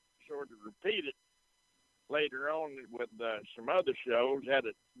sort of repeat it later on with some other shows. Had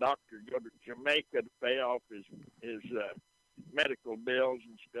a doctor go to Jamaica to pay off his medical bills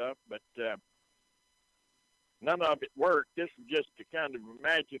and stuff, but none of it worked. This was just a kind of a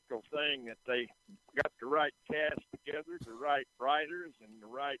magical thing that they got the right cast together, the right writers, and the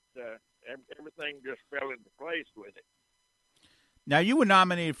right everything just fell into place with it. Now, you were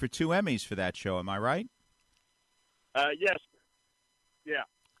nominated for 2 Emmys for that show, am I right? Yes. Yeah.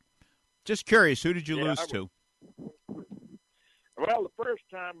 Just curious, who did you lose to? Well, the first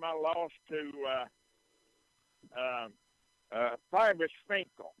time I lost to Pybus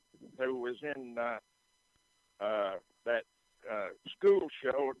Finkel, who was in that school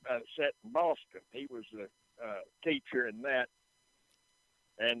show set in Boston. He was a teacher in that,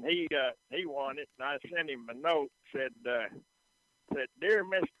 and he won it. And I sent him a note, said, "Dear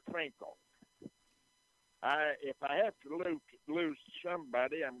Mr. Finkel, if I have to lose to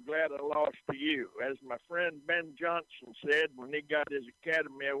somebody, I'm glad I lost to you. As my friend Ben Johnson said when he got his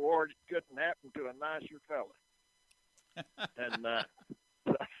Academy Award, it couldn't happen to a nicer fella." And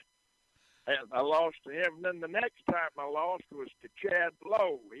I lost to him. And then the next time I lost was to Chad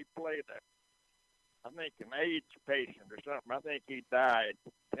Lowe. He played I think an AIDS patient or something. I think he died.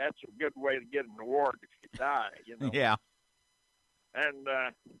 That's a good way to get an award if you die, you know. Yeah. And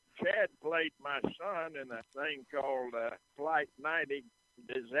Chad played my son in a thing called Flight 90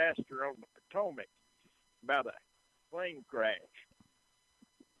 Disaster on the Potomac, about a plane crash.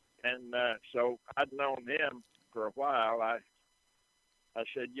 And so I'd known him for a while. I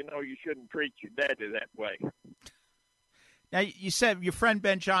said, you shouldn't treat your daddy that way. Now, you said your friend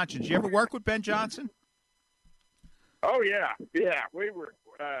Ben Johnson. Did you ever work with Ben Johnson? Oh, yeah. Yeah, we were,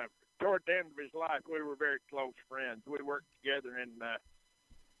 toward the end of his life, we were very close friends. We worked together in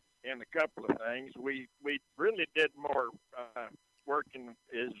a couple of things. We really did more working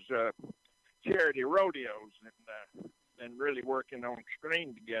as charity rodeos and really working on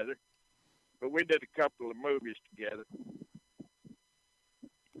screen together. But we did a couple of movies together.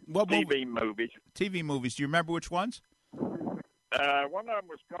 What TV movies. TV movies. Do you remember which ones? One of them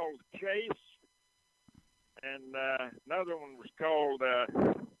was called The Chase, and another one was called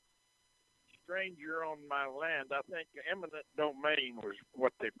Stranger on My Land. I think Eminent Domain was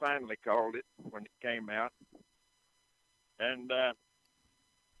what they finally called it when it came out. And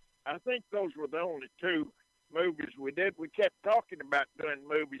I think those were the only two movies we did. We kept talking about doing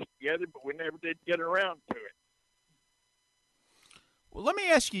movies together, but we never did get around to it. Well, let me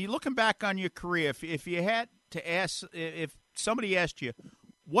ask you, looking back on your career, if you had to ask, if somebody asked you,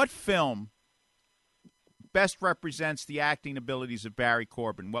 what film best represents the acting abilities of Barry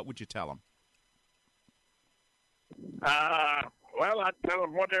Corbin, what would you tell him? Well, I'd tell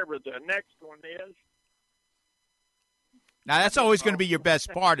him whatever the next one is. Now, that's always going to be your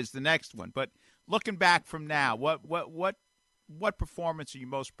best part is the next one. But looking back from now, what performance are you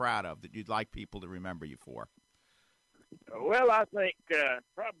most proud of that you'd like people to remember you for? Well, I think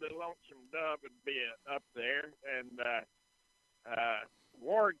probably Lonesome Dove would be up there, and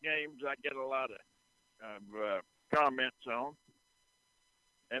War Games I get a lot of comments on.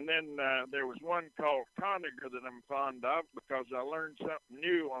 And then there was one called Conager that I'm fond of because I learned something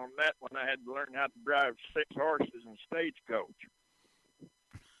new on that when I had to learn how to drive 6 horses and stagecoach.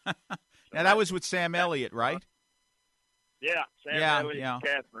 Now, that was with Sam Elliott, right? Yeah, Sam Elliott and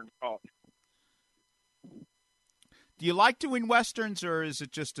Catherine Hall. Do you like doing Westerns, or is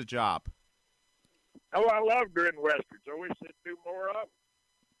it just a job? Oh, I love doing Westerns. I wish they'd do more of them.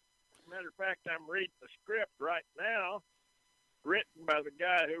 As a matter of fact, I'm reading the script right now, written by the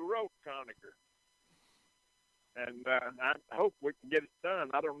guy who wrote Conager. And I hope we can get it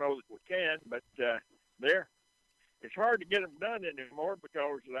done. I don't know that we can, but it's hard to get them done anymore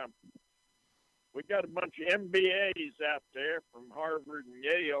because we got a bunch of MBAs out there from Harvard and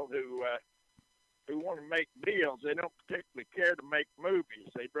Yale who want to make deals. They don't particularly care to make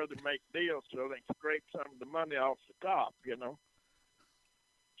movies. They'd rather make deals so they can scrape some of the money off the top,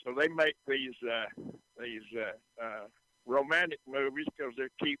 So they make these romantic movies because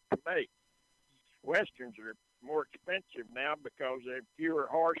they're cheap to make. Westerns are more expensive now because they have fewer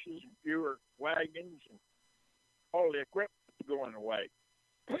horses and fewer wagons and all the equipment's going away.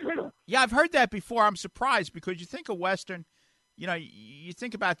 Yeah, I've heard that before. I'm surprised because you think of Western, you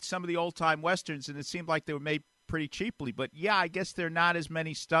think about some of the old-time Westerns, and it seemed like they were made pretty cheaply. But, yeah, I guess there are not as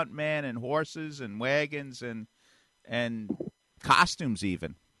many stuntmen and horses and wagons and costumes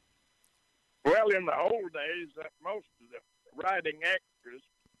even. Well, in the old days, most of the writing actors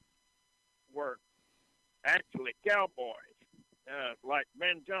were actually cowboys. Like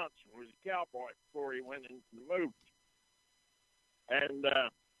Ben Johnson was a cowboy before he went into the movies. And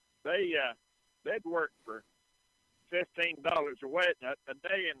they'd work for $15 a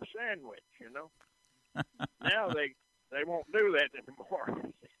day in a sandwich, Now they won't do that anymore.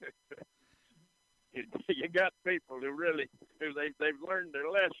 You got people who they've learned their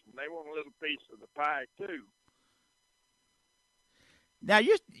lesson. They want a little piece of the pie too. Now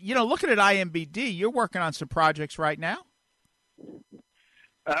looking at IMBD, you're working on some projects right now.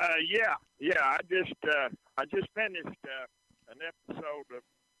 Yeah. I just finished an episode of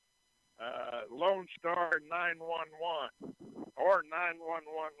Lone Star 911 or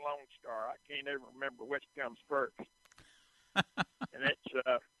 911 Lone Star. I can't ever remember which comes first. And it's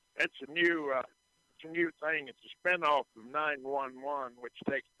a new thing. It's a spinoff of 911, which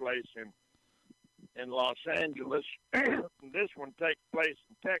takes place in Los Angeles. This one takes place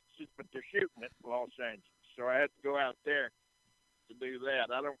in Texas, but they're shooting it in Los Angeles. So I had to go out there to do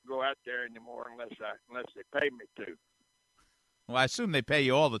that. I don't go out there anymore unless they pay me to. Well, I assume they pay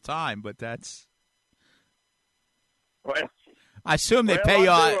you all the time, but that's. Well, I assume they pay you.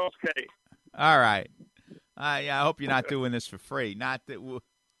 Okay. All right. I hope you're not doing this for free. Not that.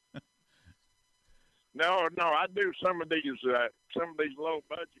 No, I do some of these low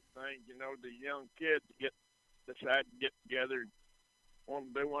budget things. You know, the young kids decide to get together,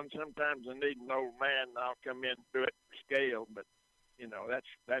 want to do one. Sometimes I need an old man, and I'll come in and do it for scale. But you know,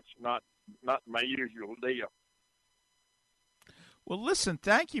 that's not my usual deal. Well, listen,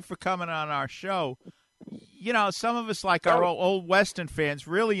 thank you for coming on our show. You know, some of us, like our old Western fans,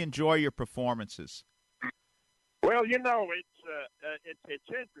 really enjoy your performances. Well, you know, it's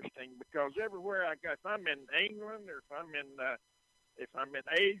interesting because everywhere I go, if I'm in England or if I'm in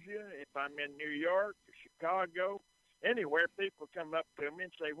Asia, if I'm in New York or Chicago, anywhere, people come up to me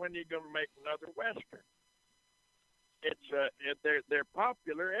and say, "When are you going to make another Western?" They're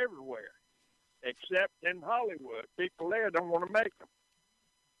popular everywhere, except in Hollywood. People there don't want to make them.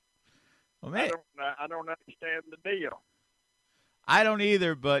 Well, man, I don't understand the deal. I don't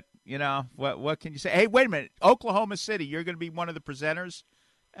either, but you know what can you say? Hey, wait a minute, Oklahoma City, you're going to be one of the presenters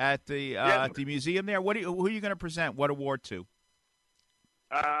at the museum there. Who are you going to present? What award to?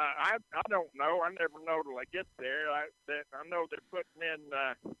 I don't know. I never know till I get there. I know they're putting in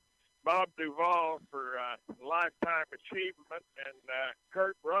Bob Duvall for Lifetime Achievement and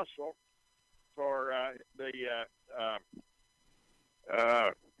Kurt Russell for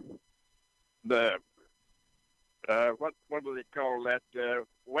what do they call that?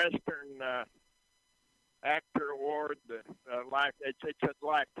 Western Actor Award. It's a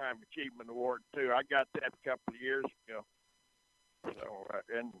Lifetime Achievement Award too. I got that a couple of years ago. So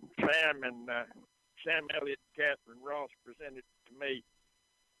and Sam Elliott and Catherine Ross presented it to me.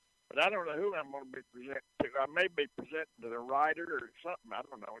 But I don't know who I'm going to be presenting to. I may be presenting to the writer or something. I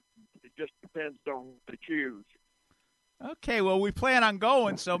don't know. It just depends on the choose. Okay, well, we plan on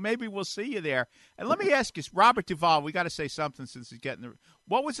going, so maybe we'll see you there. And let me ask you, Robert Duvall, we got to say something since he's getting the.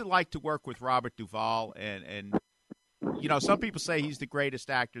 What was it like to work with Robert Duvall? And you know, some people say he's the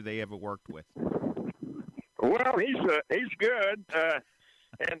greatest actor they ever worked with. Well, he's good, but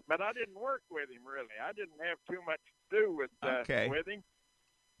I didn't work with him really. I didn't have too much to do with him.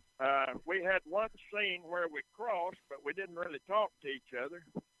 We had one scene where we crossed, but we didn't really talk to each other.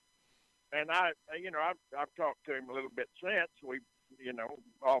 And I've talked to him a little bit since. We,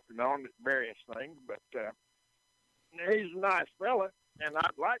 off and on at various things. But he's a nice fella, and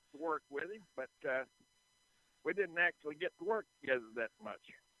I'd like to work with him. But we didn't actually get to work together that much.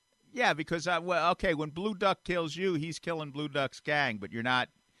 Yeah, because when Blue Duck kills you, he's killing Blue Duck's gang, but you're not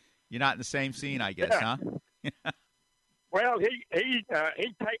in the same scene, I guess, huh? Well, he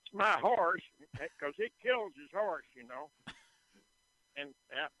takes my horse because he kills his horse, And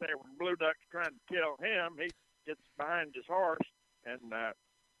out there, when Blue Duck's trying to kill him, he gets behind his horse, and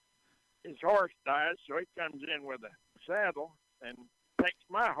his horse dies. So he comes in with a saddle and takes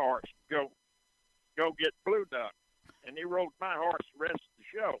my horse to go get Blue Duck, and he rode my horse the rest of the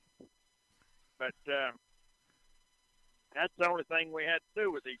show. But that's the only thing we had to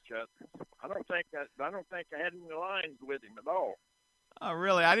do with each other. I don't think I had any lines with him at all. Oh,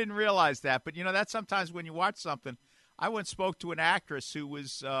 really? I didn't realize that. But that's sometimes when you watch something. I once spoke to an actress who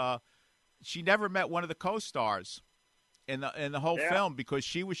was she never met one of the co-stars in the whole film because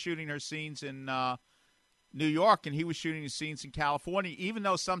she was shooting her scenes in New York and he was shooting his scenes in California, even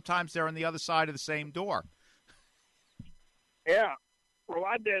though sometimes they're on the other side of the same door. Yeah. Well,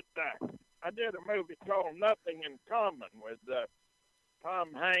 I did a movie called Nothing in Common with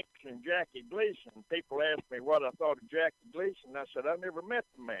Tom Hanks and Jackie Gleason. People asked me what I thought of Jackie Gleason. I said, I never met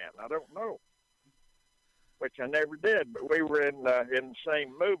the man. I don't know. Which I never did, but we were in the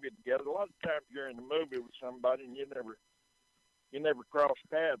same movie together. A lot of times you're in the movie with somebody and you never cross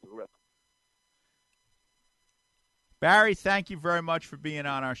paths with them. Barry, thank you very much for being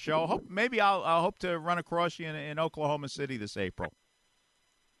on our show. I'll hope to run across you in Oklahoma City this April.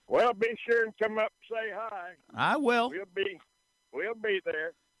 Well, be sure and come up and say hi. I will. We'll be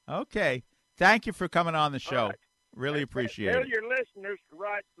there. Okay. Thank you for coming on the show. Right. Really appreciate it. Tell your listeners to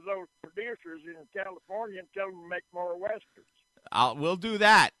write to those producers in California and tell them to make more Westerns. We'll do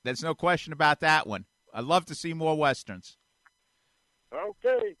that. There's no question about that one. I'd love to see more Westerns.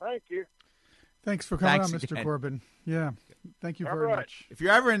 Okay, thank you. Thanks for coming Thanks on, Mr. again. Corbin. Yeah, thank you All very right. much. If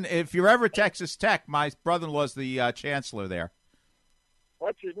you're ever Texas Tech, my brother-in-law's the chancellor there,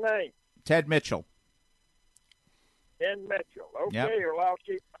 What's his name? Ted Mitchell. Ken Mitchell. Okay, Yep. well, I'll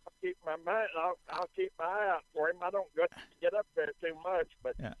keep my mind. I'll keep my eye out for him. I don't get up there too much,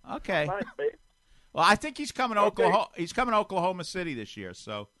 but Yeah. Okay. I might be. Well, I think he's coming to Okay. Oklahoma. He's coming to Oklahoma City this year,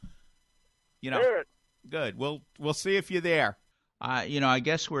 so Good. We'll see if you're there. I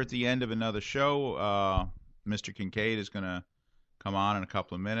guess we're at the end of another show. Mr. Kincaid is going to come on in a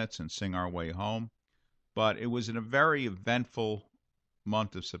couple of minutes and sing our way home. But it was in a very eventful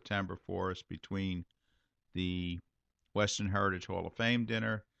month of September for us between the Western Heritage Hall of Fame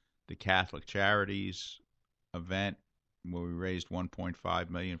dinner, the Catholic Charities event where we raised $1.5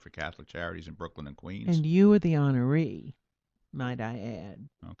 million for Catholic Charities in Brooklyn and Queens. And you were the honoree, might I add.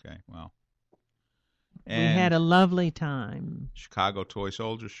 Okay, well. We had a lovely time. Chicago Toy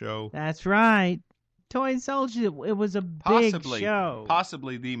Soldier Show. That's right. Toy Soldier, it was a big show.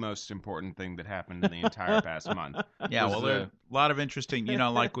 Possibly the most important thing that happened in the entire past month. Yeah, well, there are a lot of interesting,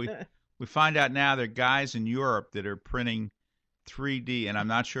 like we find out now there are guys in Europe that are printing 3D, and I'm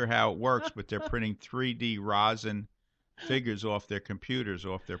not sure how it works, but they're printing 3D rosin figures off their computers,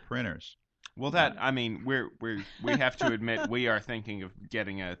 off their printers. Well, we have to admit we are thinking of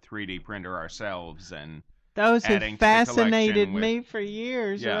getting a 3D printer ourselves and those have adding to the fascinated collection me for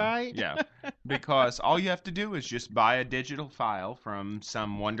years, right? Yeah, because all you have to do is just buy a digital file from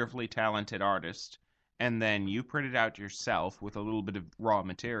some wonderfully talented artist, and then you print it out yourself with a little bit of raw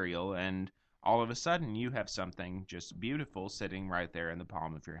material, and all of a sudden you have something just beautiful sitting right there in the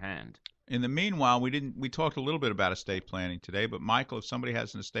palm of your hand. In the meanwhile, we talked a little bit about estate planning today, but Michael, if somebody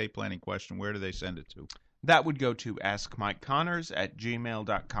has an estate planning question, where do they send it to? That would go to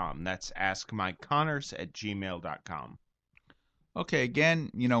askmikeconnors@gmail.com. That's askmikeconnors@gmail.com. Okay, again,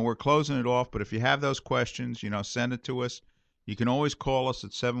 we're closing it off, but if you have those questions, send it to us. You can always call us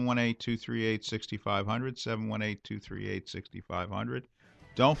at 718-238-6500, 718-238-6500.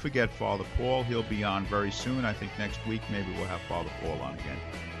 Don't forget Father Paul. He'll be on very soon. I think next week maybe we'll have Father Paul on again.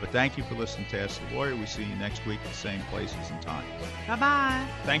 But thank you for listening to Ask the Lawyer. We see you next week at the same places and time. Bye-bye.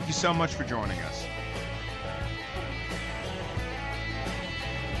 Thank you so much for joining us.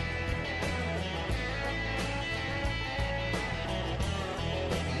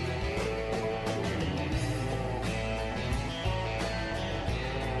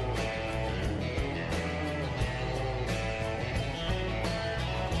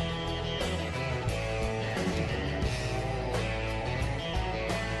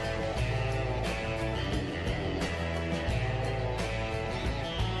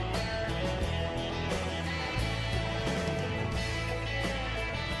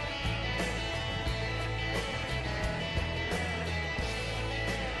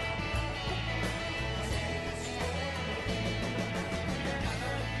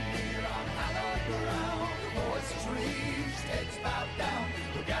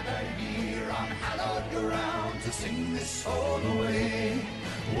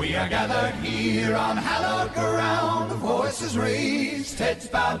 We are gathered here on hallowed ground, the voices raised, heads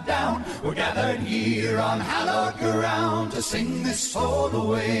bowed down. We're gathered here on hallowed ground to sing this soul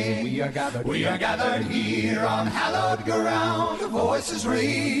away. We are gathered here on hallowed ground, the voices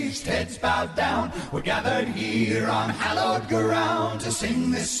raised, heads bowed down. We're gathered here on hallowed ground to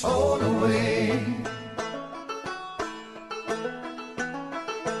sing this soul away.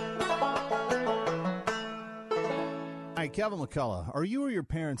 Hi, Kevin McCullough. Are you or your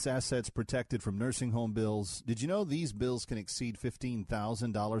parents' assets protected from nursing home bills? Did you know these bills can exceed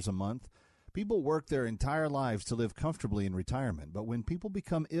 $15,000 a month? People work their entire lives to live comfortably in retirement, but when people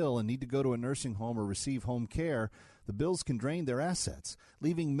become ill and need to go to a nursing home or receive home care, the bills can drain their assets,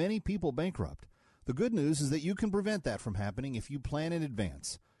 leaving many people bankrupt. The good news is that you can prevent that from happening if you plan in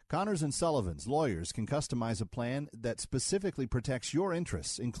advance. Connors & Sullivan's lawyers can customize a plan that specifically protects your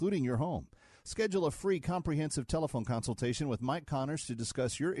interests, including your home. Schedule a free comprehensive telephone consultation with Mike Connors to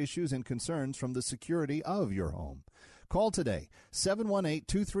discuss your issues and concerns from the security of your home. Call today,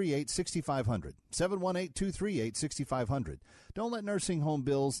 718-238-6500, 718-238-6500. Don't let nursing home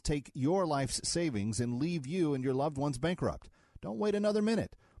bills take your life's savings and leave you and your loved ones bankrupt. Don't wait another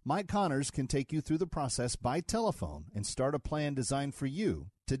minute. Mike Connors can take you through the process by telephone and start a plan designed for you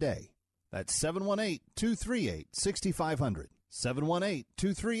today. That's 718-238-6500.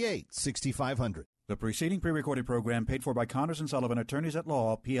 718-238-6500. The preceding pre-recorded program paid for by Connors & Sullivan, Attorneys at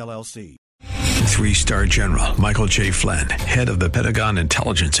Law, PLLC. Three-star General Michael J. Flynn, head of the Pentagon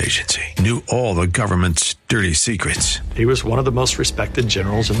Intelligence Agency, knew all the government's dirty secrets. He was one of the most respected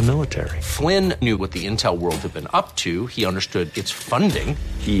generals in the military. Flynn knew what the intel world had been up to. He understood its funding.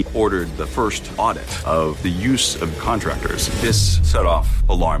 He ordered the first audit of the use of contractors. This set off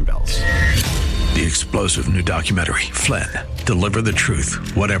alarm bells. The explosive new documentary, Flynn, Deliver the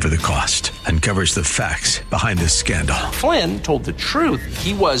Truth, Whatever the Cost, uncovers the facts behind this scandal. Flynn told the truth.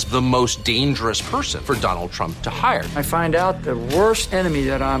 He was the most dangerous person for Donald Trump to hire. I find out the worst enemy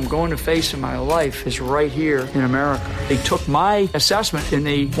that I'm going to face in my life is right here in America. They took my assessment and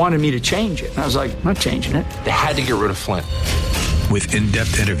they wanted me to change it. And I was like, I'm not changing it. They had to get rid of Flynn. With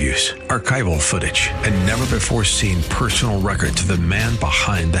in-depth interviews, archival footage, and never-before-seen personal records of the man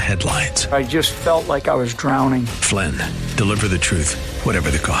behind the headlines. I just felt like I was drowning. Flynn, Deliver the Truth, Whatever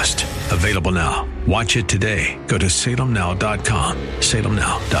the Cost. Available now. Watch it today. Go to salemnow.com.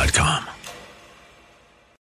 salemnow.com.